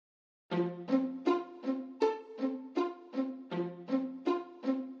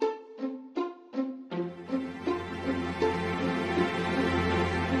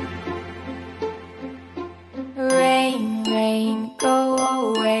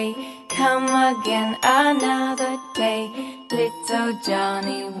again another day. Little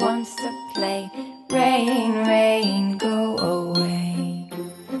Johnny wants to play. Rain, rain, go away.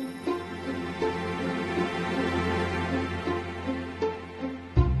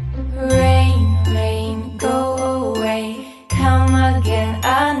 Rain, rain, go away. Come again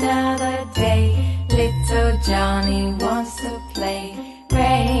another day. Little Johnny wants to play.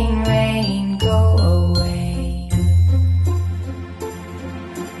 Rain, rain, go away.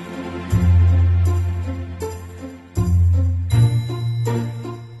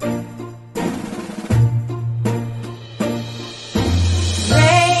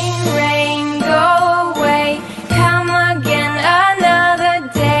 Rain, rain, go away. Come again another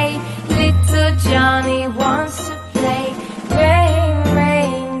day. Little Johnny wants to play. Rain,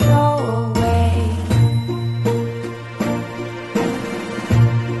 rain, go away.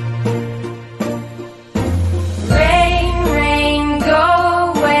 Rain, rain,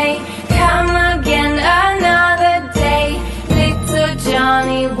 go away. Come again another day. Little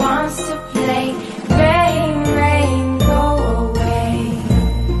Johnny wants to play. Rain, rain, go away.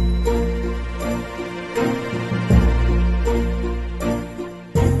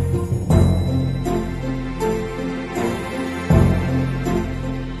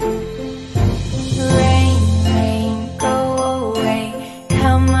 Rain, rain, go away.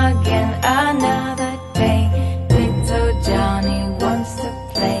 Come again another day. Little Johnny wants to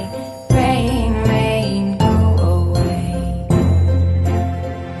play. Rain, rain, go away.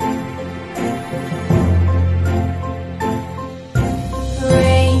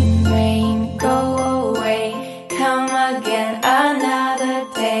 Rain, rain, go away. Come again another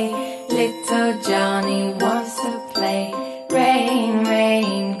day. Little Johnny